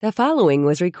The following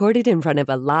was recorded in front of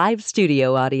a live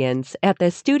studio audience at the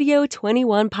Studio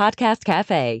 21 Podcast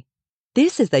Cafe.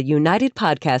 This is the United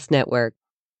Podcast Network.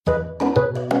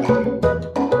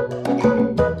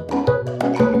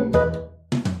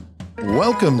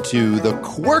 Welcome to the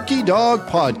Quirky Dog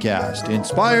Podcast,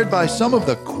 inspired by some of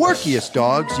the quirkiest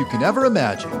dogs you can ever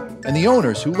imagine and the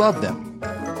owners who love them.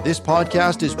 This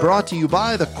podcast is brought to you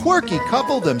by the quirky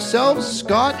couple themselves,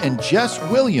 Scott and Jess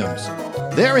Williams.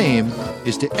 Their aim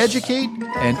is to educate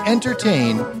and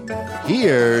entertain.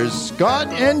 Here's Scott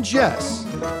and Jess.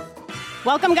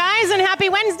 Welcome, guys, and happy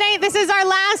Wednesday. This is our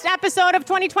last episode of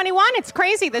 2021. It's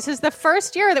crazy. This is the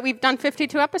first year that we've done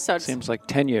 52 episodes. Seems like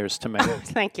 10 years to me.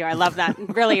 Thank you. I love that.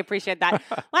 Really appreciate that.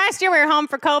 Last year we were home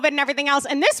for COVID and everything else.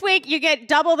 And this week you get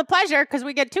double the pleasure because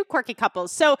we get two quirky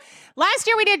couples. So last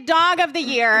year we did Dog of the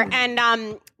Year.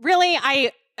 And really,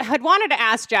 I had wanted to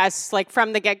ask Jess, like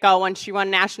from the get-go when she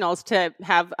won nationals, to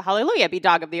have Hallelujah be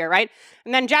Dog of the Year, right?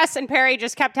 And then Jess and Perry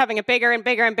just kept having a bigger and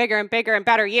bigger and bigger and bigger and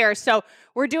better year. So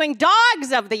we're doing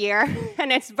Dogs of the Year,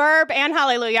 and it's Verb and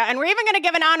Hallelujah. And we're even going to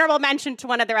give an honorable mention to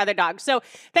one of their other dogs. So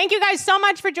thank you guys so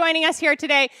much for joining us here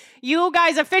today. You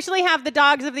guys officially have the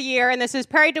Dogs of the Year, and this is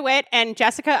Perry DeWitt and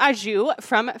Jessica Ajou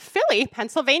from Philly,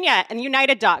 Pennsylvania, and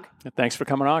United Dog. Thanks for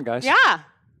coming on, guys. Yeah.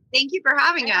 Thank you for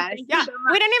having us. Yeah,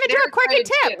 we didn't even do a quirky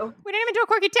tip. We didn't even do a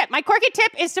quirky tip. My quirky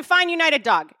tip is to find United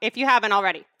Dog, if you haven't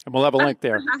already. And we'll have a link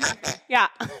there. Yeah,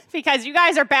 because you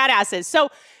guys are badasses. So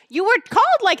you were called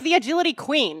like the agility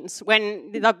queens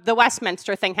when the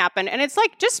Westminster thing happened. And it's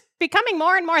like just becoming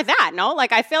more and more that, no?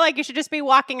 Like I feel like you should just be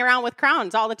walking around with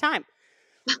crowns all the time.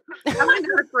 I want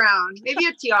her crown. Maybe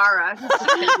a tiara.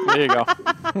 There you go.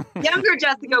 Younger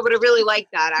Jessica would have really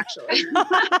liked that, actually.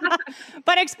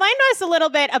 But explain to us a little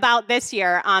bit about this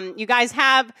year. You guys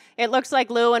have, it looks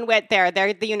like Lou and Whit there.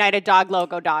 They're the United Dog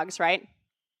logo dogs, right?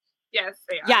 Yes,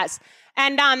 they are. Yes.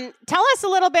 And tell us a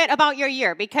little bit about your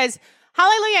year, because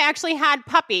Hallelujah actually had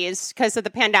puppies because of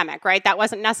the pandemic, right? That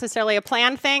wasn't necessarily a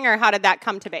planned thing, or how did that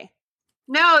come to be?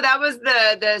 No, that was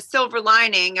the silver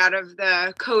lining out of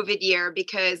the COVID year,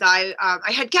 because I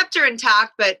had kept her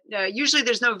intact, but usually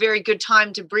there's no very good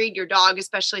time to breed your dog,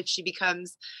 especially if she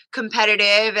becomes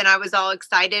competitive. And I was all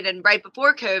excited. And right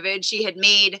before COVID, she had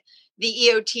made the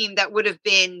EO team that would have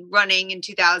been running in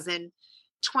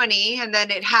 2020. And then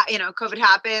COVID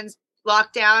happens,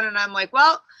 lockdown. And I'm like,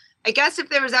 well, I guess if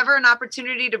there was ever an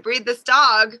opportunity to breed this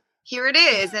dog, here it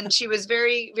is. And she was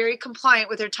very, very compliant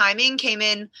with her timing, came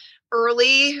in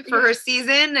early for her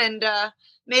season, and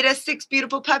made us 6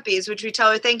 beautiful puppies, which we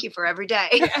tell her thank you for every day.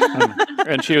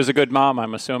 And she was a good mom,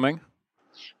 I'm assuming.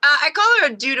 I call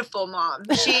her a dutiful mom.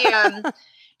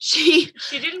 She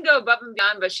didn't go above and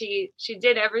beyond, but she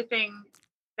did everything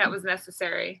that was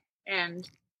necessary. And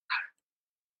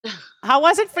how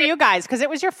was it for you guys? Because it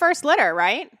was your first litter,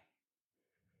 right?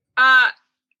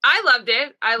 I loved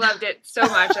it. I loved it so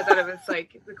much. I thought it was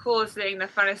like the coolest thing, the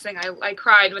funnest thing. I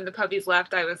cried when the puppies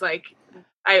left. I was like,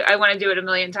 I want to do it a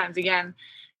million times again.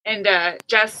 And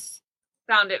Jess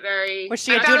found it very. Was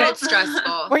she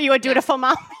stressful? Were you a dutiful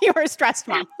mom? You were a stressed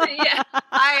mom. Yeah.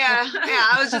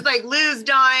 I was just like, Lou's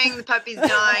dying, the puppy's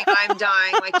dying, I'm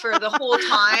dying, like for the whole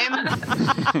time.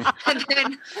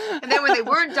 and then when they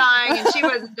weren't dying and she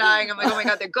wasn't dying, I'm like, oh my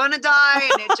God, they're gonna die.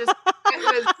 And it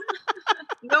was.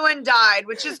 No one died,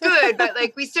 which is good, but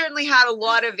like we certainly had a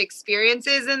lot of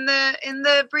experiences in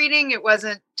the breeding. It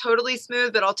wasn't totally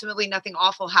smooth, but ultimately nothing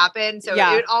awful happened. So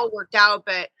it all worked out,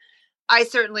 but I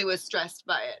certainly was stressed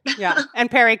by it. Yeah. And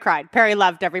Perry cried. Perry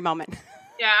loved every moment.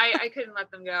 Yeah, I couldn't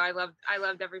let them go. I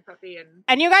loved every puppy.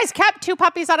 And you guys kept 2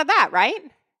 puppies out of that, right?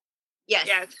 Yes.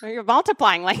 You're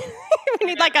multiplying. Like we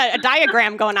need like a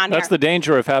diagram going on. That's the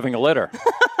danger of having a litter.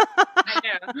 I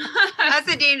know. That's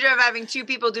the danger of having 2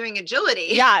 people doing agility.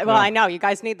 Yeah, well, I know. You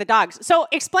guys need the dogs. So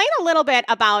explain a little bit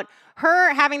about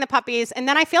her having the puppies. And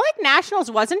then I feel like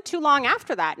Nationals wasn't too long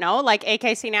after that, no? Like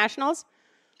AKC Nationals?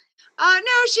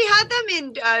 No, she had them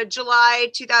in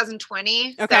July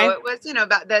 2020. Okay. So it was,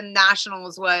 about the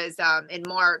Nationals was in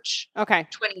March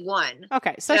 21.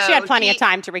 Okay. So she had plenty of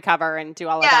time to recover and do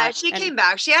all of that. Yeah, she came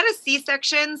back. She had a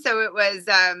C-section, so it was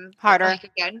harder. Like,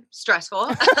 again,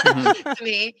 stressful to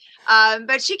me.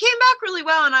 But she came back really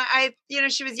well. And I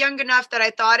she was young enough that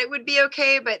I thought it would be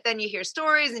okay. But then you hear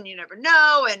stories and you never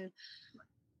know.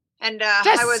 And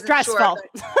just I wasn't stressful. sure.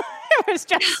 It was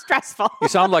just stressful. You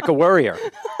sound like a worrier.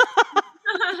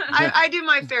 I do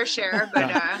my fair share, but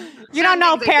you don't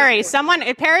know some things I Perry.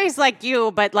 don't. Perry's like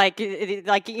you, but like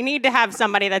you need to have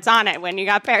somebody that's on it when you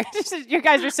got Perry. You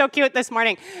guys are so cute this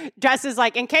morning. Jess is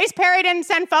like, in case Perry didn't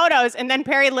send photos, and then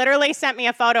Perry literally sent me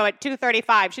a photo at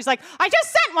 2:35. She's like, I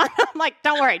just sent one. I'm like,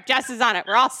 don't worry, Jess is on it.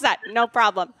 We're all set, no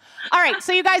problem. All right,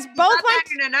 so you guys both Got that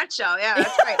in a nutshell. Yeah,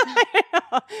 that's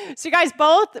right. So you guys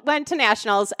both went to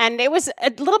nationals, and it was a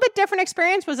little bit different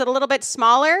experience. Was it a little bit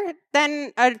smaller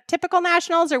than a typical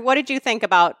nationals, or what did you think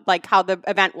about like how the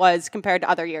event was compared to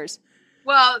other years?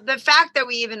 Well, the fact that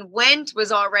we even went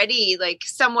was already like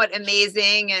somewhat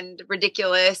amazing and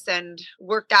ridiculous and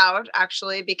worked out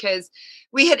actually, because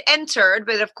we had entered,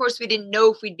 but of course we didn't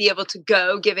know if we'd be able to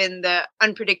go given the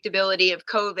unpredictability of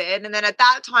COVID. And then at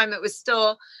that time it was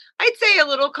still, I'd say, a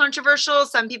little controversial.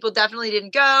 Some people definitely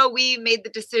didn't go. We made the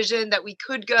decision that we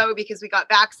could go because we got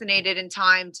vaccinated in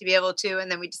time to be able to,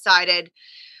 and then we decided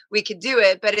we could do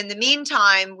it. But in the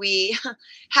meantime, we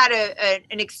had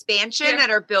an expansion at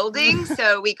our building.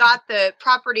 So we got the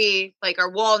property, like our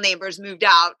wall neighbors moved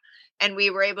out, and we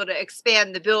were able to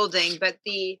expand the building. But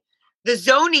the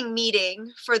zoning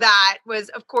meeting for that was,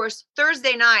 of course,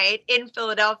 Thursday night in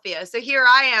Philadelphia. So here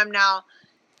I am now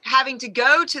having to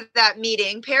go to that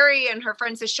meeting. Perry and her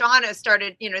friend Shoshana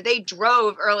started, they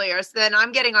drove earlier. So then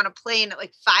I'm getting on a plane at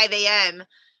like 5 a.m.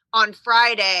 on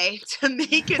Friday to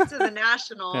make it to the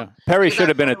national. Yeah. Perry should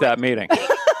have been at that meeting.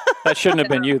 That shouldn't have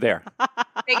been you there.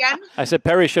 Again? I said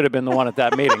Perry should have been the one at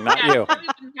that meeting, not you.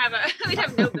 We'd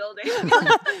have no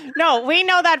building. No, we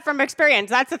know that from experience.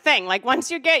 That's the thing. Like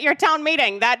once you get your town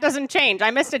meeting, that doesn't change.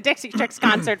 I missed a Dixie Chicks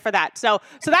concert for that. So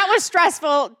that was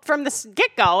stressful from the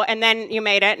get-go, and then you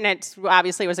made it, and it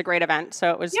obviously was a great event. So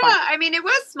it was fun. I mean, it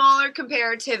was smaller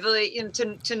comparatively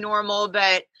to normal,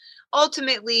 but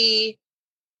ultimately,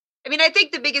 I mean, I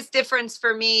think the biggest difference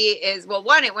for me is, well,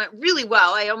 one, it went really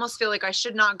well. I almost feel like I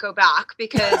should not go back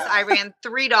because I ran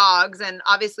 3 dogs, and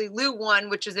obviously Lou won,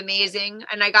 which was amazing.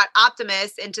 And I got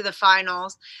Optimus into the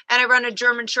finals, and I run a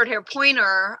German Shorthair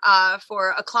Pointer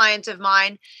for a client of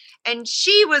mine. And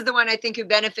she was the one I think who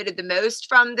benefited the most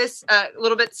from this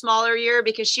little bit smaller year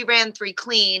because she ran 3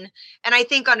 clean. And I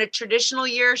think on a traditional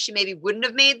year, she maybe wouldn't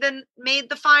have made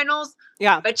the finals.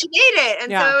 Yeah. But she made it.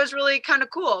 And so it was really kind of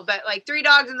cool. But like 3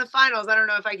 dogs in the finals, I don't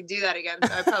know if I could do that again.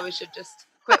 So I probably should just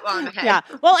quit while I'm ahead. Yeah.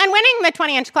 Well, and winning the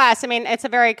 20-inch class, I mean, it's a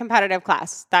very competitive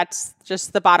class. That's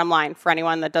just the bottom line for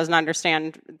anyone that doesn't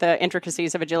understand the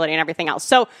intricacies of agility and everything else.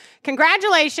 So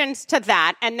congratulations to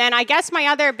that. And then I guess my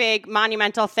other big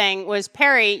monumental thing was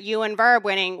Perry, you and Verb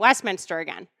winning Westminster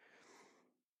again.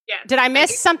 Yeah. Did I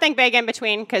miss something big in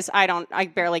between? Because I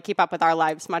barely keep up with our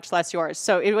lives, much less yours.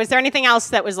 So was there anything else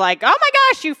that was like, oh my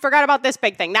gosh, you forgot about this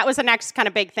big thing? That was the next kind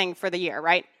of big thing for the year,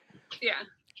 right? Yeah.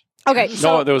 Okay.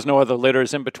 No, there was no other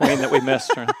litters in between that we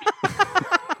missed. Well,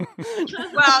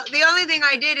 the only thing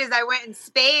I did is I went and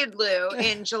spayed Lou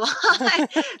in July.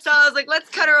 So I was like, let's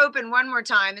cut her open one more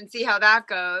time and see how that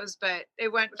goes. But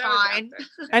it went fine.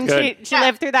 And she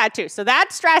lived through that too. So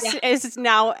that stress is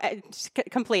now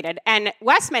completed. And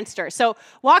Westminster. So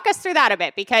walk us through that a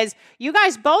bit, because you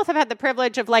guys both have had the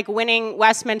privilege of like winning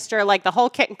Westminster, like the whole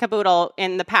kit and caboodle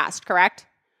in the past, correct?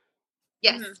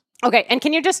 Yes. Mm-hmm. Okay, and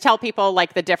can you just tell people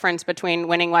like the difference between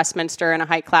winning Westminster in a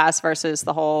height class versus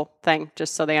the whole thing,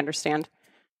 just so they understand?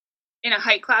 In a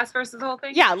height class versus the whole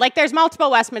thing? Yeah, like there's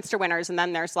multiple Westminster winners, and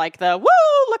then there's like the,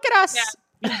 woo, look at us.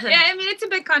 Yeah, I mean, it's a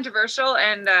bit controversial,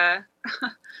 and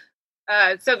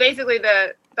so basically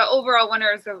the overall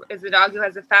winner is the dog who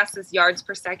has the fastest yards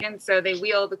per second, so they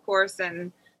wheel the course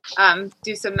and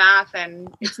do some math,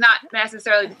 and it's not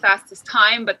necessarily the fastest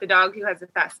time, but the dog who has the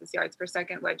fastest yards per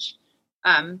second, which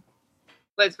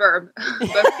was Verb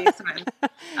both these times.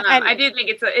 I do think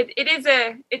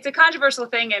it's a controversial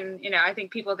thing, and I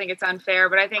think people think it's unfair,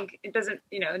 but I think it doesn't.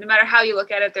 No matter how you look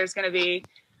at it, there's going to be,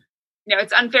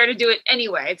 it's unfair to do it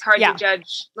anyway. It's hard to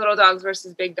judge little dogs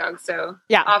versus big dogs. So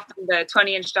often the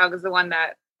 20-inch dog is the one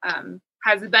that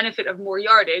has the benefit of more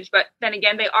yardage, but then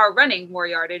again, they are running more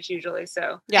yardage usually.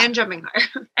 So and jumping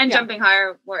higher, jumping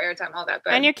higher, more airtime, all that.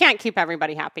 But and you can't keep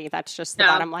everybody happy. That's just the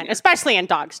bottom line, especially in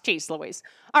dogs. Jeez Louise.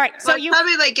 All right, so you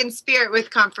probably like in spirit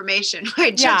with confirmation,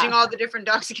 right? Judging all the different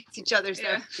dogs against each other.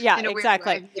 So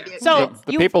exactly. So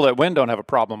the people that win don't have a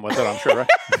problem with it, I'm sure.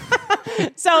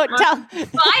 Right? So well,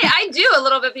 I do a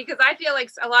little bit, because I feel like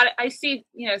I see,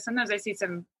 sometimes I see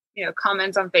some,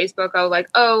 comments on Facebook, like,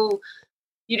 oh,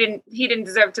 he didn't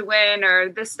deserve to win, or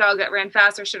this dog that ran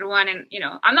faster should have won. And,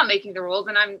 I'm not making the rules,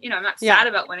 and I'm not sad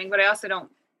about winning, but I also don't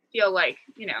feel like,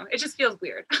 it just feels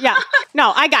weird. Yeah.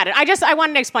 No, I got it. I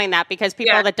wanted to explain that, because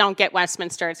people that don't get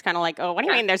Westminster, it's kind of like, oh, what do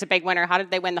you mean there's a big winner? How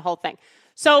did they win the whole thing?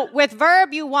 So with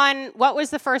Verb, you won. What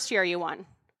was the first year you won?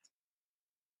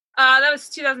 That was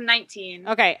 2019.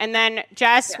 Okay. And then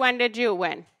Jess, when did you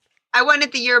win? I won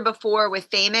it the year before with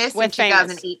Famous in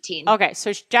 2018. Okay.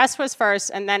 So Jess was first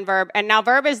and then Verb. And now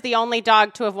Verb is the only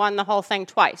dog to have won the whole thing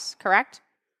twice, correct?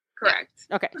 Correct.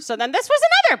 Okay. So then this was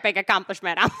another big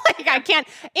accomplishment. I'm like, I can't.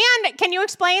 And can you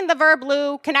explain the Verb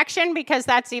Lou connection? Because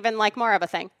that's even like more of a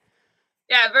thing.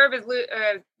 Yeah, Verb is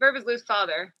Lou's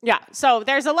father. Yeah, so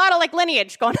there's a lot of like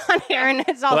lineage going on here, and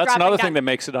it's all. Well, that's another down. thing that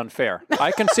makes it unfair.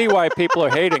 I can see why people are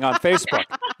hating on Facebook.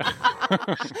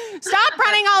 Stop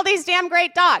running all these damn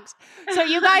great dogs. So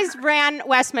you guys ran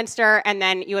Westminster, and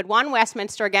then you had won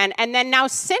Westminster again, and then now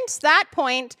since that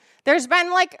point, there's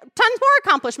been like tons more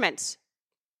accomplishments.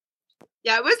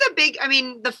 Yeah, it was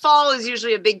the fall is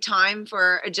usually a big time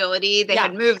for agility. They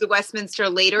had moved the Westminster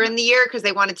later in the year because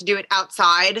they wanted to do it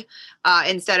outside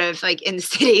instead of like in the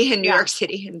city, in New York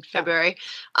City in February.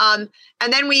 And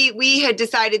then we had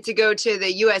decided to go to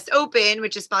the US Open,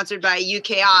 which is sponsored by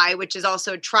UKI, which is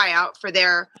also a tryout for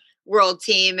their world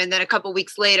team. And then a couple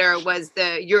weeks later was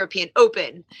the European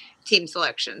Open team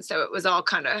selection. So it was all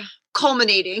kind of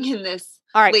culminating in this.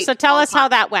 All right, so tell us how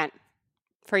that went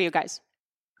for you guys.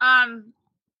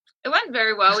 It went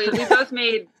very well. We both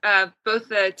made both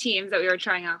the teams that we were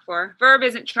trying out for. Verb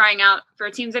isn't trying out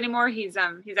for teams anymore. He's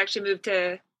actually moved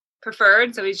to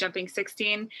preferred, so he's jumping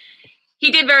 16.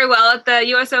 He did very well at the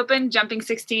U.S. Open, jumping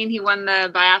 16. He won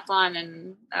the biathlon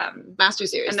and Master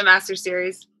Series. And the Master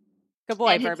Series. Good boy,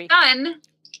 and Verby. His son,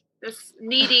 this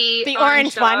needy the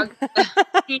orange dog,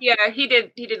 one. he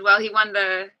did well. He won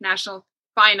the national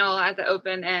final at the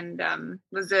Open and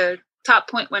was the top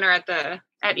point winner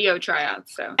at EO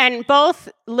tryouts. So. And both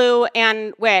Lou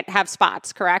and Whit have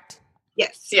spots, correct?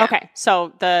 Yes. Yeah. Okay.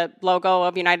 So the logo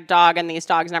of United Dog and these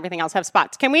dogs and everything else have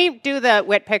spots. Can we do the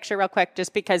Whit picture real quick?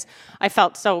 Just because I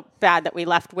felt so bad that we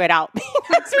left Whit out.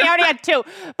 Because we already had two.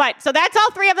 But so that's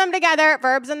all three of them together.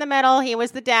 Verb's in the middle. He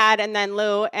was the dad. And then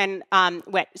Lou and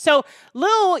Whit. So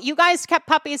Lou, you guys kept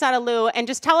puppies out of Lou. And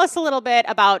just tell us a little bit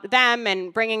about them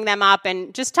and bringing them up.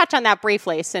 And just touch on that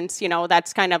briefly since,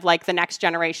 that's kind of like the next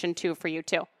generation too for you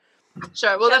too.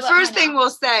 Sure. Well, the first thing we'll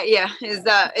say,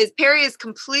 is Perry is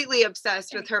completely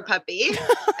obsessed with her puppy,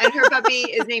 and her puppy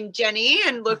is named Jenny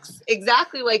and looks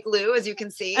exactly like Lou, as you can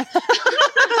see.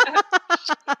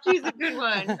 She's a good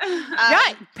one.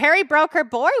 Perry broke her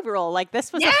boy rule. Like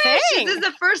this was a thing. This is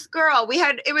the first girl we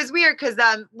had. It was weird because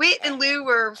Whit and Lou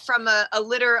were from a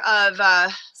litter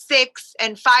of 6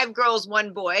 and 5 girls,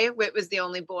 1 boy. Whit was the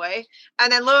only boy.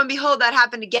 And then lo and behold, that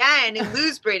happened again in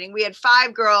Lou's breeding. We had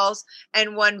 5 girls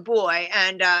and 1 boy.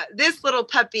 And this little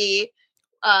puppy,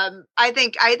 I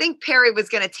think Perry was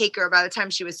going to take her by the time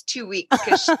she was 2 weeks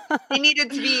because she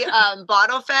needed to be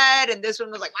bottle fed. And this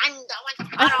one was like, I'm going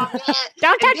to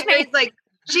Don't touch me. Like,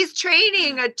 she's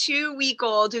training a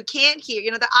 2-week-old who can't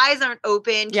hear. The eyes aren't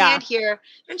open, can't hear.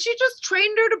 And she just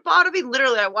trained her to bottle feed.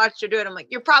 Literally, I watched her do it. I'm like,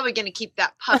 you're probably going to keep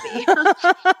that puppy.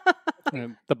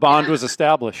 The bond was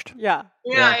established. Yeah,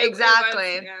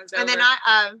 exactly. And then do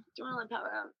you want to let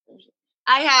Power out?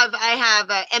 I have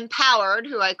Empowered,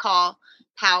 who I call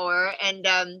Power, and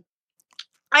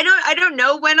I don't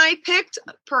know when I picked.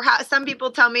 Perhaps some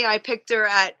people tell me I picked her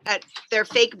at their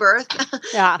fake birth.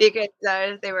 Yeah, because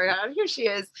they were here. She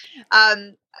is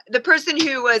the person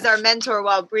who was our mentor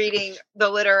while breeding the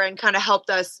litter and kind of helped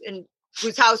us, and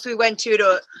whose house we went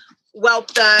to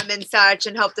whelp them and such,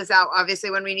 and helped us out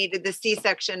obviously when we needed the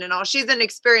C-section and all. She's an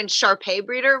experienced Shar-Pei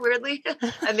breeder, weirdly,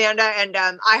 Amanda, and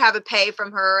I have a Pei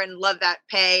from her and love that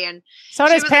Pei. And so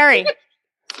does Perry.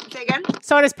 Say again.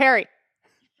 So does Perry.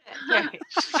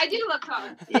 I do love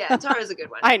Tara. Yeah, Tara's a good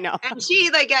one. I know. And she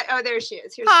there she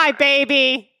is. Here's Hi, Tara.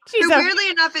 baby. Who weirdly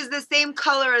enough is the same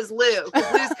color as Lou.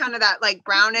 Because Lou's kind of that like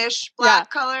brownish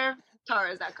black color.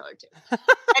 Tara is that color too.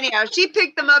 Anyhow, she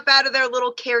picked them up out of their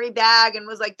little carry bag and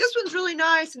was like, this one's really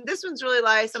nice and this one's really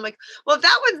nice. I'm like, well, if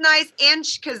that one's nice, and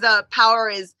because Power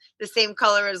is the same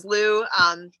color as Lou,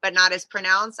 but not as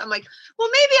pronounced, I'm like, well,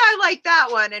 maybe I like that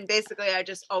one. And basically, I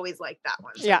just always like that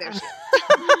one. So there she is.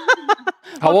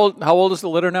 How old is the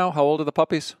litter now? How old are the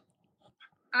puppies?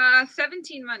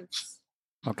 17 months.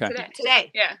 Okay.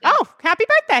 Today. Yeah. Oh, happy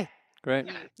birthday. Great.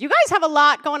 You guys have a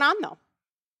lot going on, though.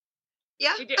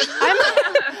 Yeah. We do.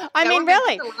 I mean,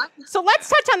 really. So let's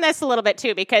touch on this a little bit,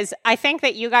 too, because I think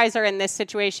that you guys are in this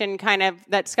situation kind of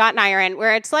that Scott and I are in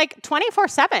where it's like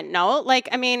 24/7, no? Like,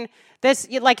 I mean, this,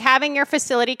 like having your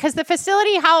facility, because the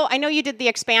facility, I know you did the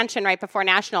expansion right before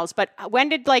Nationals, but when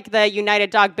did like the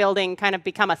United Dog building kind of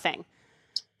become a thing?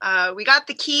 we got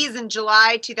the keys in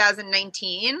July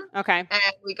 2019. Okay.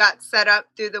 And we got set up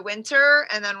through the winter,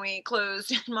 and then we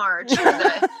closed in March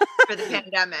for the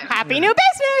pandemic. Happy new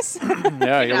business.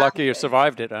 Yeah, you're lucky you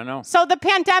survived it. I know. So the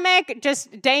pandemic,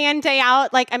 just day in, day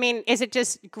out, like, I mean, is it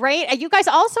just great? You guys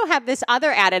also have this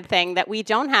other added thing that we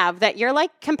don't have, that you're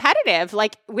like competitive,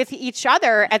 like with each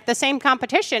other at the same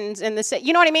competitions in the,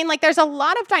 you know what I mean? Like there's a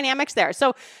lot of dynamics there.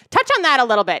 So touch on that a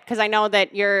little bit, because I know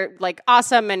that you're like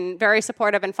awesome and very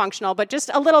supportive and functional, but just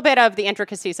a little bit of the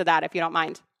intricacies of that, if you don't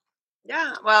mind.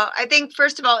 Yeah, well, I think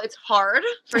first of all, it's hard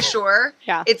for sure.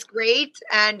 Yeah. It's great.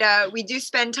 And we do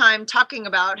spend time talking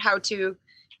about how to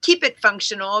keep it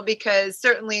functional, because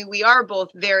certainly we are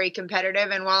both very competitive.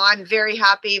 And while I'm very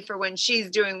happy for when she's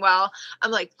doing well,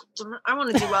 I'm like, I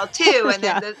want to do well too. And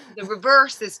then the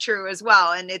reverse is true as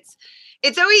well. And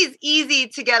it's always easy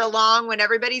to get along when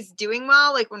everybody's doing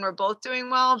well, like when we're both doing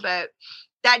well, but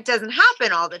that doesn't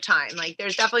happen all the time. Like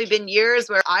there's definitely been years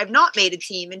where I've not made a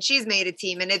team and she's made a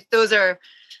team, and those are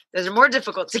more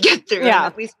difficult to get through. Yeah.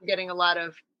 And at least we're getting a lot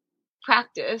of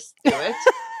practice to it.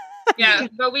 Yeah,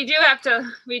 but we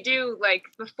do like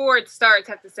before it starts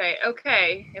have to say,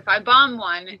 okay, if I bomb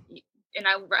one and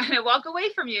I walk away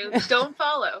from you, don't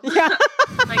follow. Yeah.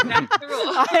 Like that's the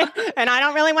rule. And I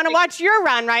don't really want to watch your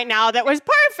run right now that was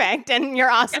perfect and your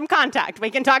awesome contact. We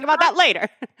can talk about that later.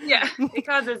 Yeah,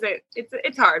 because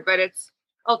it's hard, but it's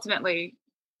ultimately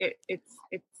it's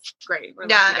great. We're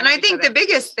Yeah, lucky to and I have each think other. the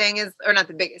biggest thing is, or not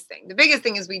the biggest thing, the biggest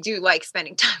thing is we do like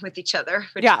spending time with each other,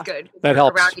 which Yeah. is good. That We're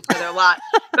helps. around each other a lot.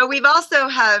 But we've also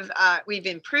we've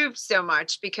improved so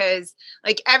much, because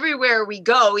like everywhere we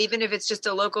go, even if it's just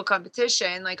a local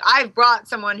competition, like I've brought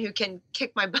someone who can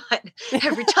kick my butt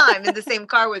every time in the same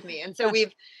car with me. And so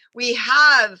we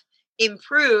have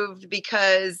improved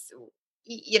because,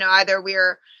 you know, either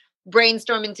we're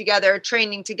brainstorming together,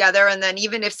 training together, and then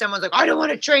even if someone's like, I don't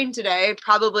want to train today,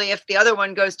 probably if the other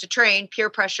one goes to train, peer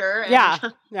pressure. And Yeah. all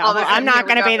of a Well, I'm sudden, not here we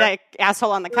going to be go. the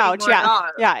asshole on the Three couch. more Yeah.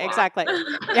 dogs. Yeah, Wow. exactly.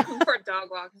 Poor dog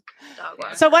walk. Dog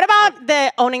walk. So what about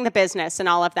the owning the business and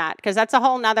all of that? Because that's a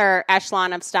whole nother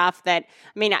echelon of stuff that,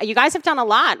 I mean, you guys have done a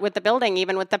lot with the building,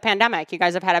 even with the pandemic. You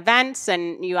guys have had events,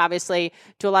 and you obviously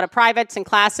do a lot of privates and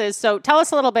classes. So tell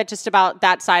us a little bit just about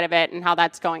that side of it and how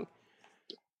that's going.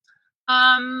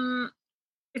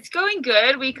 It's going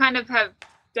good. We kind of have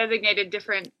designated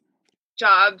different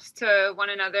jobs to one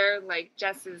another. Like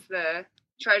Jess is the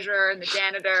treasurer and the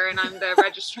janitor, and I'm the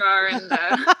registrar and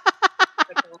the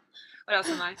what else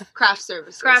am I? Craft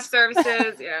services. Craft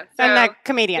services. Yeah. So And the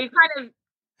comedian. we've kind of,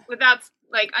 without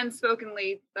like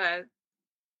unspokenly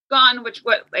gone,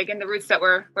 what like in the routes that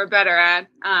we're better at.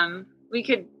 We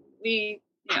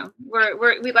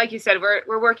like you said,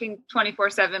 we're working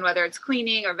 24/7, whether it's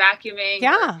cleaning or vacuuming.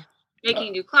 Yeah. Or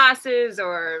making new classes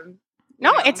or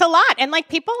No, you know. it's a lot. And like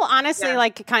people honestly Yeah.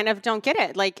 like kind of don't get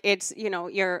it. Like it's, you know,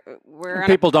 we're on a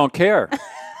People don't care.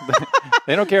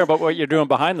 They don't care about what you're doing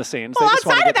behind the scenes. well, They just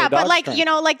want to outside of get their that, but dogs like, trained. you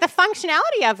know, like the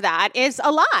functionality of that is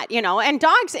a lot, you know, and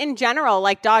dogs in general,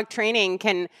 like dog training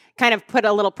can kind of put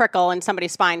a little prickle in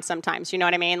somebody's spine sometimes, you know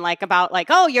what I mean? Like about like,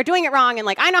 oh, you're doing it wrong. And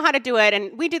like, I know how to do it.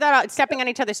 And we do that stepping on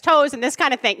each other's toes and this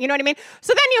kind of thing, you know what I mean?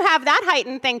 So then you have that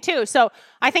heightened thing too. So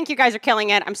I think you guys are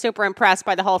killing it. I'm super impressed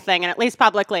by the whole thing. And at least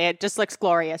publicly, it just looks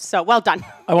glorious. So well done.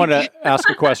 I want to ask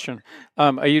a question.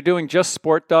 Are you doing just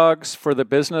sport dogs for the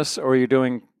business, or are you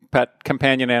doing pet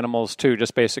companion animals too,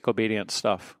 just basic obedience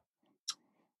stuff?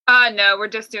 No, we're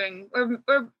just doing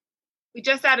we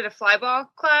just added a flyball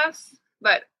class,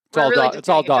 but It's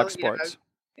all dog sports.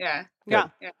 Yeah. Yeah.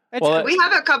 It's Well, We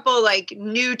have a couple like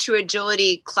new to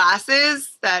agility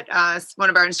classes that one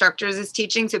of our instructors is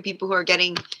teaching to people who are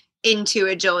getting into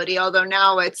agility, although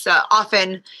now it's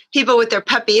often people with their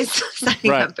puppies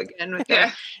signing Right. up again with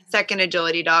their second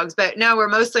agility dogs. But no, we're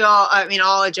mostly all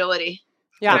agility.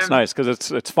 yeah. That's nice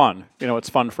because it's fun. You know, it's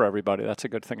fun for everybody. That's a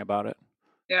good thing about it.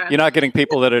 Yeah. You're not getting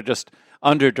people that are just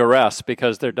under duress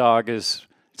because their dog is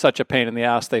such a pain in the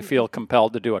ass. They feel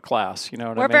compelled to do a class. You know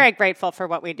what I We're mean? very grateful for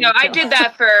what we do. No, I too. did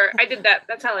that.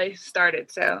 That's how I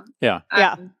started. So Yeah.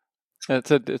 Yeah.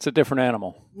 It's a different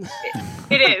animal.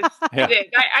 it is. Yeah. It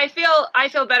is. I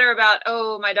feel better about,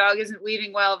 oh, my dog isn't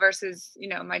leaving well versus, you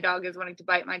know, my dog is wanting to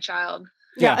bite my child.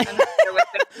 Yeah. I'm there with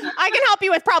it. I can help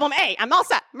you with problem A. I'm all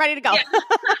set. I'm ready to go.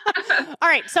 All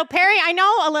right. So Perry, I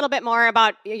know a little bit more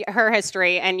about her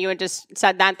history, and you had just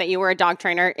said that you were a dog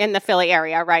trainer in the Philly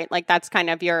area, right? Like that's kind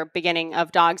of your beginning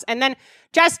of dogs. And then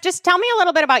Jess, just tell me a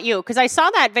little bit about you, because I saw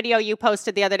that video you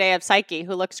posted the other day of Psyche,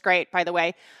 who looks great, by the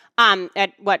way.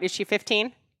 At what is she,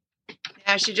 15?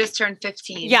 Yeah, she just turned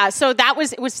 15. Yeah, so that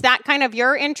was that kind of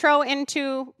your intro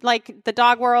into like the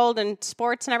dog world and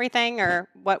sports and everything, or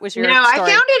what was your No, story? I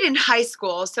found it in high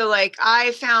school. So like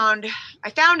I found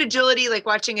agility like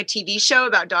watching a TV show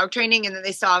about dog training, and then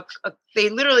they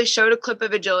literally showed a clip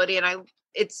of agility, and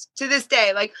it's to this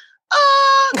day like,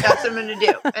 oh, that's what I'm going to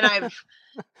do. And I've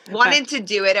wanted to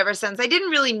do it ever since. I didn't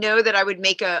really know that I would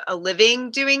make a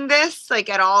living doing this like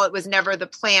at all. It was never the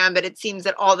plan, but it seems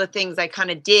that all the things I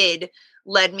kind of did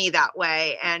led me that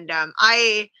way. And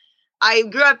I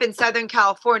grew up in Southern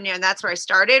California, and that's where I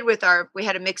started with we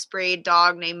had a mixed breed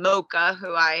dog named Mocha,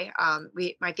 who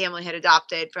my family had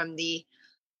adopted from the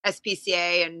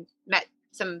SPCA, and met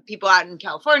some people out in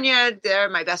California. They're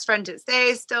my best friend to this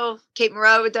day, still. Kate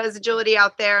Moreau does agility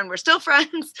out there, and we're still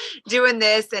friends doing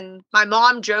this. And my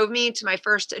mom drove me to my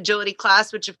first agility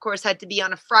class, which of course had to be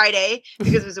on a Friday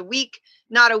because it was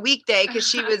not a weekday,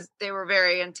 because they were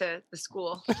very into the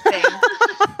school thing.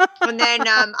 And then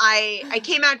I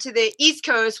came out to the East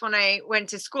Coast when I went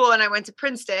to school, and I went to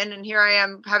Princeton, and here I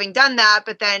am having done that,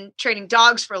 but then training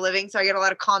dogs for a living. So I get a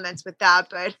lot of comments with that,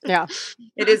 but yeah,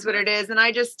 it is what it is. And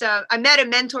I just, I met a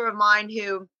mentor of mine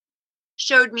who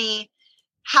showed me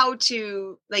how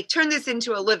to like turn this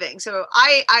into a living. So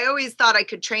I always thought I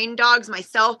could train dogs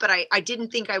myself, but I didn't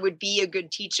think I would be a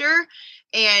good teacher.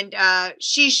 And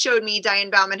she showed me,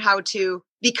 Diane Bauman, how to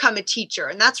become a teacher.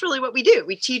 And that's really what we do.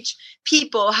 We teach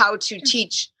people how to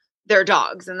teach their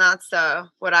dogs. And that's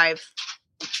what I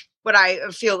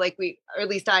feel like or at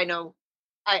least I know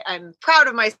I'm proud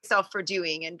of myself for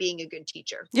doing and being a good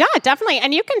teacher. Yeah, definitely.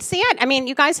 And you can see it. I mean,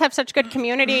 you guys have such good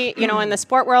community, in the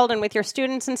sport world and with your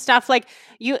students and stuff. Like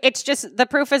it's just the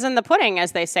proof is in the pudding,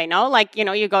 as they say, no? Like,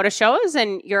 you go to shows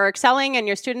and you're excelling and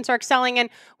your students are excelling. And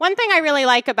one thing I really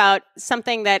like about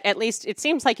something that at least it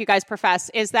seems like you guys profess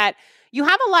is that you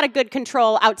have a lot of good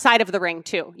control outside of the ring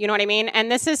too. You know what I mean?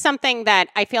 And this is something that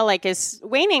I feel like is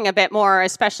waning a bit more,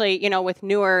 especially, with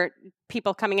newer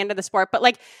people coming into the sport. But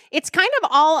like, it's kind of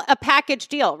all a package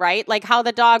deal, right? Like how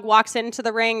the dog walks into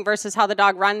the ring versus how the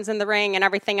dog runs in the ring and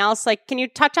everything else. Like, can you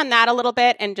touch on that a little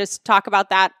bit and just talk about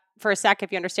that for a sec,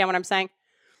 if you understand what I'm saying?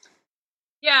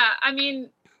 Yeah. I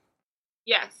mean,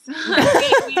 yes.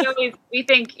 we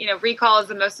think, recall is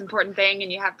the most important thing,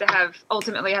 and you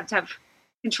ultimately have to have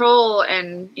control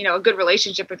and, a good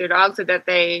relationship with your dog so that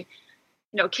they,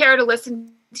 care to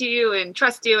listen to you and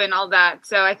trust you and all that.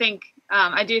 So I think,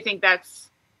 I do think that's,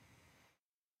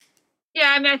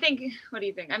 yeah, I mean, what do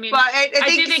you think? I mean, well, I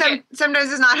think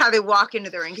sometimes it's not how they walk into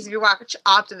the ring, because if you watch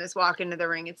Optimus walk into the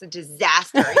ring, it's a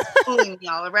disaster. He's pulling me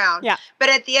all around. Yeah. But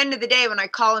at the end of the day, when I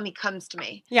call him, he comes to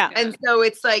me. Yeah. And so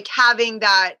it's like having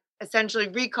that essentially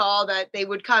recall that they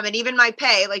would come. And even my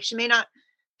pay, like she may not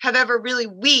have ever really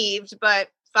weaved, but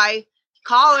if I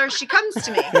call her, she comes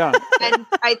to me. Yeah. And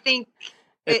I think,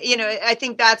 I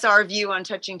think that's our view on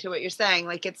touching to what you're saying.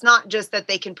 Like, it's not just that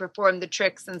they can perform the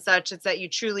tricks and such. It's that you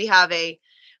truly have a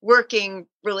working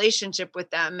relationship with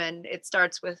them. And it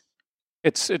starts with.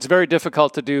 It's very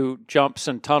difficult to do jumps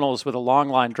and tunnels with a long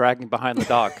line dragging behind the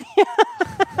dog.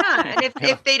 Yeah, and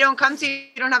if they don't come to you,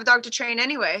 you don't have a dog to train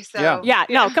anyway. So yeah,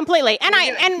 no, completely.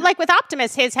 And like with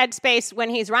Optimus, his headspace when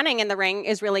he's running in the ring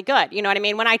is really good. You know what I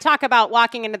mean? When I talk about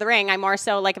walking into the ring, I'm more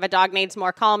so like if a dog needs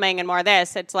more calming and more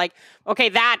this, it's like, okay,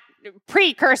 that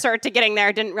precursor to getting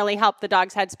there didn't really help the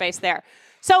dog's headspace there.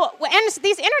 So, and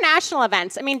these international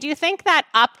events, I mean, do you think that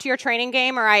upped your training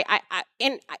game, or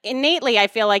innately, I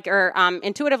feel like, or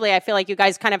intuitively, I feel like you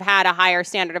guys kind of had a higher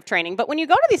standard of training. But when you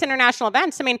go to these international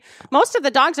events, I mean, most of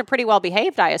the dogs are pretty well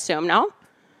behaved, I assume, no?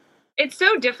 It's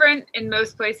so different in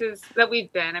most places that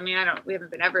we've been. I mean, we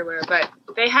haven't been everywhere, but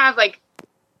they have I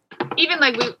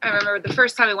remember the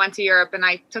first time we went to Europe, and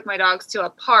I took my dogs to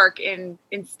a park in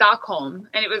Stockholm,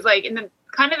 and it was like in the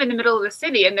middle of the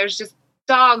city, and there's just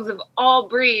dogs of all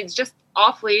breeds just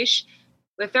off leash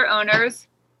with their owners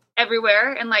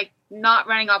everywhere, and like not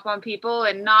running up on people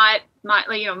and not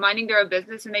minding their own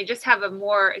business. And they just have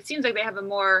it seems like they have a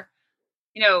more,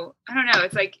 I don't know,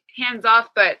 it's like hands off,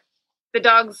 but the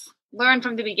dogs learn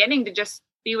from the beginning to just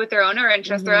be with their owner and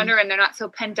trust their owner, and they're not so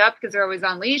pent up because they're always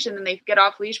on leash, and then they get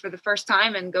off leash for the first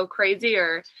time and go crazy.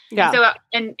 And so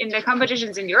in the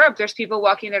competitions in Europe, there's people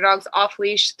walking their dogs off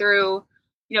leash through,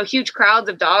 huge crowds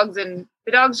of dogs, and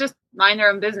the dogs just mind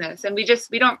their own business. And we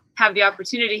don't have the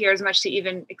opportunity here as much to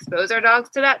even expose our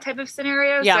dogs to that type of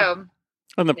scenario. Yeah. So,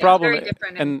 and the problem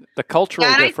and the cultural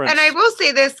difference. And I will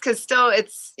say this, because still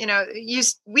it's,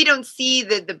 we don't see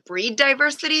the breed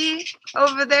diversity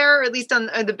over there, or at least on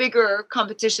the bigger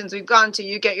competitions we've gone to.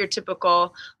 You get your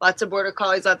typical, lots of border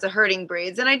collies, lots of herding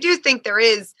breeds. And I do think there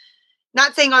is,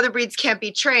 not saying other breeds can't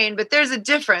be trained, but there's a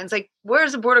difference. Like,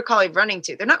 where's a border collie running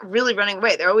to? They're not really running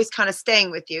away. They're always kind of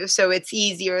staying with you. So it's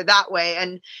easier that way.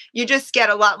 And you just get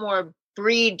a lot more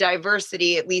breed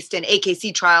diversity, at least in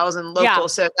AKC trials and local. Yeah.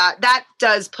 So that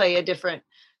does play a different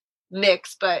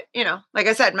mix. But, like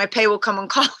I said, my pay will come on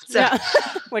call. So Yeah.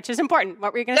 Which is important.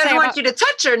 What were you going to say? doesn't want you to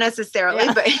touch her necessarily,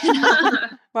 Yeah. but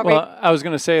What were you- Well, I was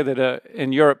going to say that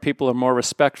in Europe, people are more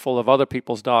respectful of other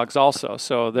people's dogs also.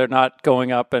 So they're not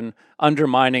going up and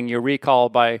undermining your recall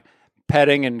by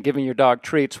petting and giving your dog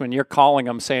treats when you're calling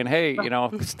them saying, hey,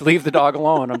 leave the dog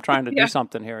alone. I'm trying to do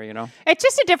something here, It's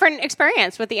just a different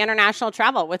experience with the international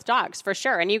travel with dogs, for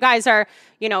sure. And you guys are,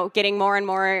 getting more and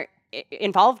more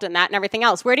involved in that and everything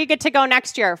else. Where do you get to go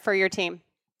next year for your team?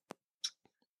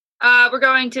 We're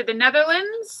going to the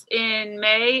Netherlands in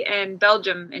May and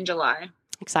Belgium in July.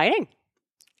 Exciting.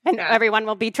 And Yeah. everyone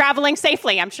will be traveling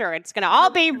safely, I'm sure. It's going to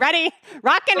all be ready,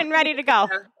 rocking and ready to go,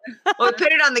 we'll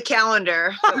put it on the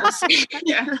calendar. But we'll see.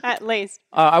 Yeah. at least.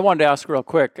 I wanted to ask real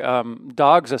quick,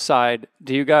 dogs aside,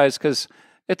 do you guys, because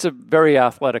it's a very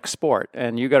athletic sport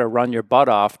and you got to run your butt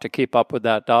off to keep up with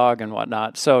that dog and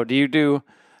whatnot. So do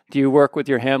you work with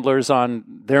your handlers on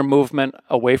their movement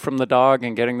away from the dog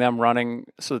and getting them running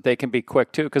so that they can be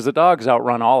quick too? Because the dogs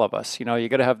outrun all of us. You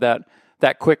got to have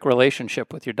that quick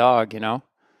relationship with your dog,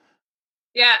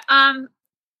 Yeah.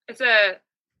 It's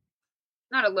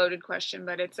not a loaded question,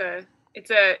 but it's a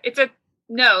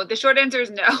no. The short answer is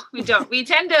no. We don't.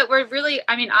 We're really,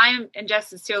 I'm, and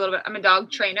Jess is too a little bit, I'm a dog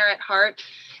trainer at heart.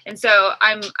 And so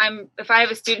if I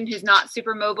have a student who's not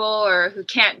super mobile or who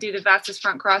can't do the fastest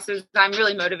front crosses, I'm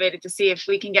really motivated to see if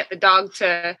we can get the dog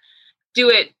to do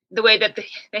it the way that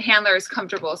the handler is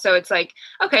comfortable. So it's like,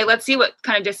 okay, let's see what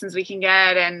kind of distance we can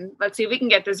get. And let's see if we can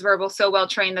get this verbal so well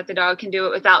trained that the dog can do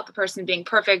it without the person being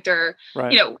perfect or,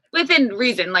 Right. within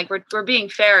reason. Like we're being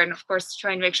fair and of course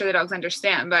trying to make sure the dogs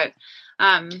understand. But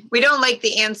we don't like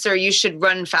the answer, you should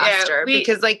run faster,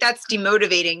 because that's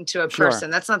demotivating to a Sure.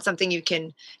 person. That's not something you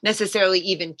can necessarily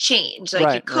even change. Like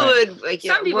Right, you could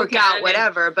Some people work can, out, and-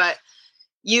 whatever, but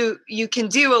you can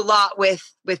do a lot with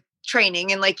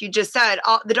training. And like you just said,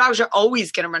 the dogs are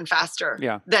always going to run faster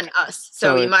than us.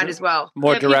 So you might as well.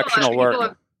 More Yeah, directional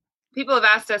work. People have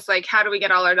asked us, like, how do we get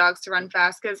all our dogs to run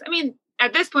fast? Because,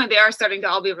 at this point, they are starting to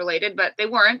all be related, but they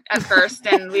weren't at first.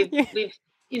 And we've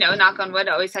knock on wood,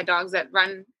 always had dogs that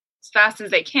run as fast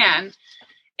as they can.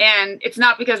 And it's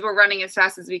not because we're running as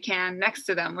fast as we can next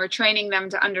to them. We're training them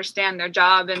to understand their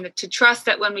job and to trust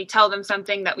that when we tell them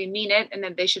something that we mean it and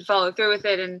that they should follow through with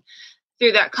it. And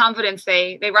through that confidence,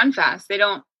 they run fast. They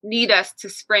don't need us to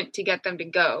sprint to get them to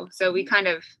go. So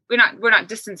we're not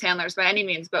distance handlers by any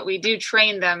means, but we do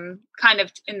train them kind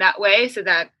of in that way so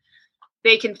that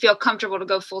they can feel comfortable to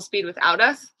go full speed without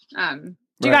us.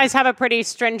 Do you guys have a pretty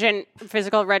stringent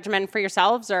physical regimen for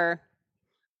yourselves, or?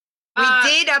 We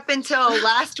did up until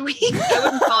last week. I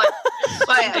wouldn't call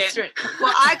it stringent.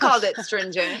 Well, I called it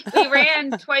stringent. We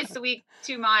ran twice a week,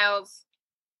 2 miles.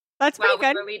 That's Well, pretty we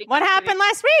were good. leading What up to happened the-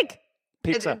 last week?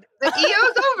 Pizza. The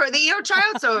EO's over. The EO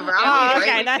tryout's over. Oh, we-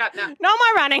 okay. we- That- no. No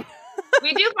more running.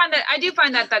 I do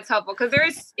find that that's helpful because there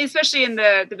is, especially in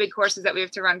the big courses that we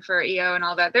have to run for EO and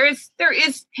all that, there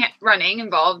is running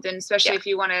involved, and especially if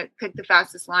you want to pick the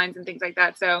fastest lines and things like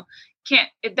that. So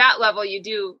at that level you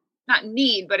do not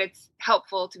need, but it's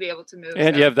helpful to be able to move.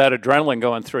 And So- you have that adrenaline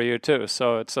going through you too.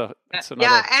 So it's another.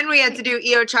 Yeah, and we had to do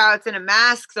EO tryouts in a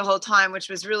mask the whole time, which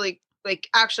was really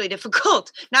actually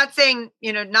difficult. Not saying,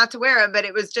 not to wear it, but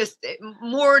it was just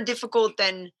more difficult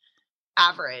than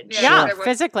average. Yeah, Sure.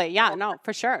 physically. Yeah, no,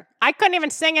 for sure. I couldn't even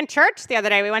sing in church the other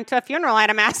day. We went to a funeral. I had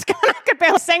a mask on. I could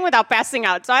barely sing without passing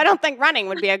out. So I don't think running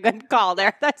would be a good call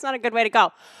there. That's not a good way to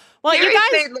go. Well, Carrie you guys.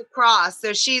 played lacrosse,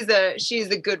 so she's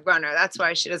a good runner. That's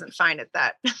why she doesn't find it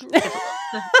that. She's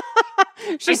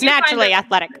I do find naturally that-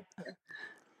 athletic.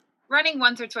 running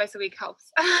once or twice a week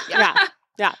helps. Yeah.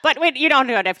 Yeah. But you don't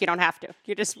do it if you don't have to.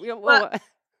 You just. Well,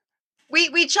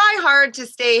 we try hard to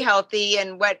stay healthy,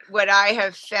 and what I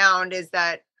have found is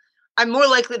that I'm more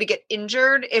likely to get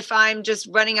injured if I'm just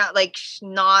running out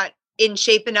not in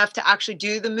shape enough to actually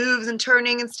do the moves and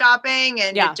turning and stopping,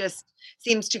 and Yeah. it just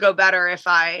seems to go better if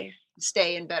I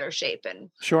stay in better shape. And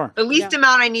Sure. the least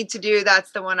amount I need to do,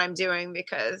 that's the one I'm doing,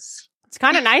 because It's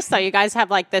kind of nice, though. You guys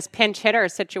have this pinch hitter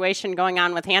situation going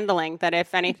on with handling, that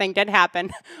if anything did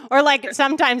happen, or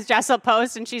sometimes Jess will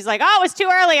post and she's like, oh, it was too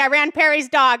early. I ran Perry's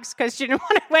dogs because she didn't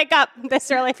want to wake up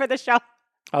this early for the show.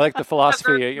 I like the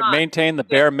philosophy. You not. maintain the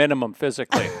bare minimum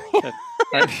physically.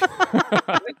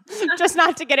 Just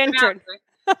not to get injured.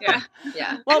 Yeah.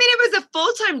 Yeah. Well- I mean, it was a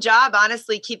full-time job,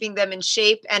 honestly, keeping them in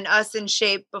shape and us in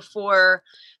shape before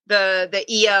the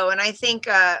EO. And I think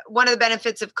one of the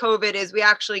benefits of COVID is we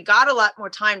actually got a lot more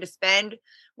time to spend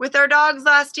with our dogs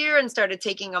last year and started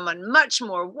taking them on much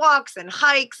more walks and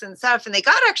hikes and stuff. And they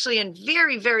got actually in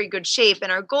very, very good shape.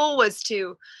 And our goal was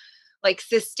to like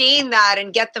sustain that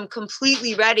and get them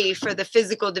completely ready for the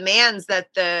physical demands that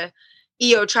the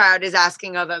EO tryout is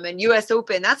asking of them. And US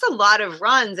Open, that's a lot of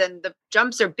runs, and the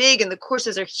jumps are big and the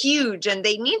courses are huge, and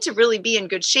they need to really be in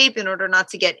good shape in order not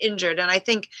to get injured. And I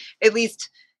think, at least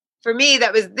for me,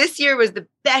 this year was the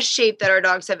best shape that our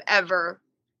dogs have ever,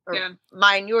 or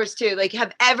mine, yours too, like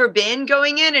have ever been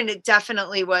going in. And it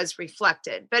definitely was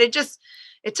reflected, but it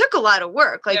took a lot of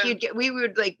work. Like we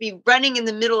would like be running in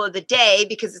the middle of the day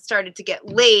because it started to get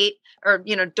late or,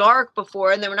 dark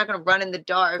before. And then we're not going to run in the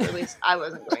dark. At least I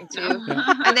wasn't going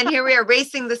to. And then here we are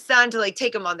racing the sun to like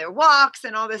take them on their walks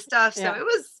and all this stuff. So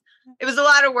it was a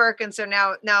lot of work. And so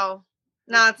now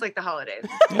it's like the holidays.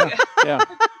 Yeah.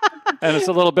 And it's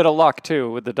a little bit of luck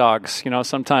too with the dogs.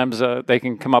 Sometimes they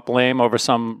can come up lame over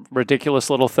some ridiculous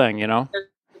little thing,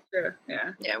 True.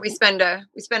 Yeah. Yeah. We spend a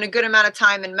good amount of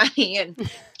time and money and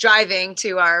driving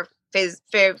to our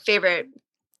favorite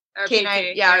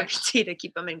canine, RPT to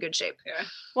keep them in good shape. Yeah.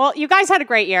 Well, you guys had a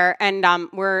great year, and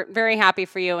we're very happy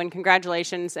for you, and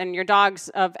congratulations. And your dogs,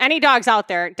 of any dogs out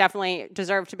there, definitely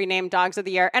deserve to be named Dogs of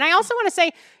the Year. And I also want to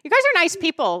say, you guys are nice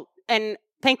people, and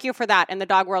thank you for that in the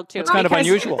dog world too. It's kind of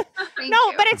unusual.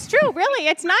 No, but it's true. Really,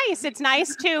 it's nice. It's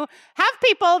nice to have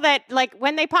people that, like,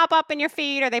 when they pop up in your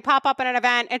feed or they pop up in an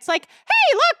event, it's like,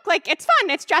 hey, look, like, it's fun.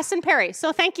 It's Jess and Perry.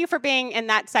 So thank you for being in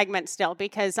that segment still,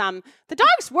 because the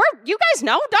dogs were, you guys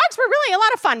know, dogs were really a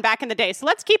lot of fun back in the day. So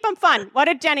let's keep them fun. What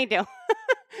did Jenny do?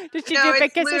 Did she do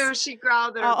big kisses? Lou. She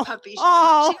growled at her puppy. She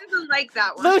doesn't like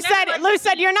that one. Lou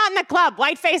said, you're not in the club.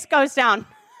 White face goes down.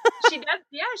 She does.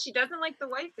 Yeah, she doesn't like the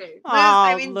white face.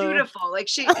 Dutiful. Like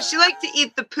she liked to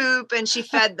eat the poop and she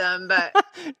fed them, but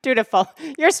dutiful.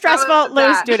 You're stressful.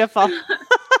 Lou's dutiful.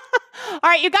 All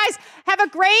right, you guys have a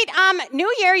great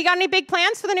New Year. You got any big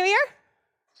plans for the New Year?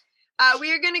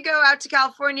 We are going to go out to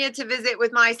California to visit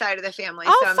with my side of the family.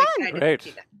 Oh, so I'm fun! excited Great. to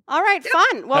do that. All right,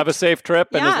 fun. Well, have a safe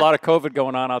trip, and there's a lot of COVID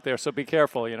going on out there, so be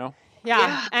careful.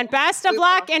 Yeah, and best of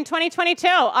luck in 2022.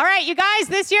 All right, you guys,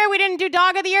 this year we didn't do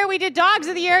Dog of the Year, we did Dogs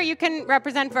of the Year. You can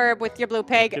represent Verb with your blue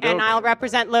pig, and I'll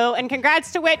represent Lou. And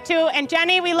congrats to Whit, too. And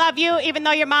Jenny, we love you, even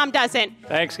though your mom doesn't.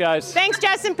 Thanks, guys. Thanks,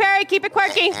 Jess and Perry. Keep it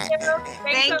quirky.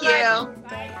 Thank you.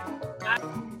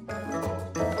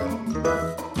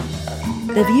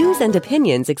 The views and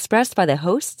opinions expressed by the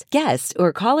hosts, guests,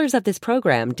 or callers of this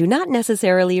program do not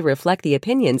necessarily reflect the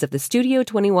opinions of the Studio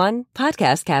 21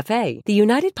 Podcast Cafe, the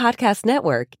United Podcast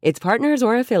Network, its partners,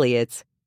 or affiliates.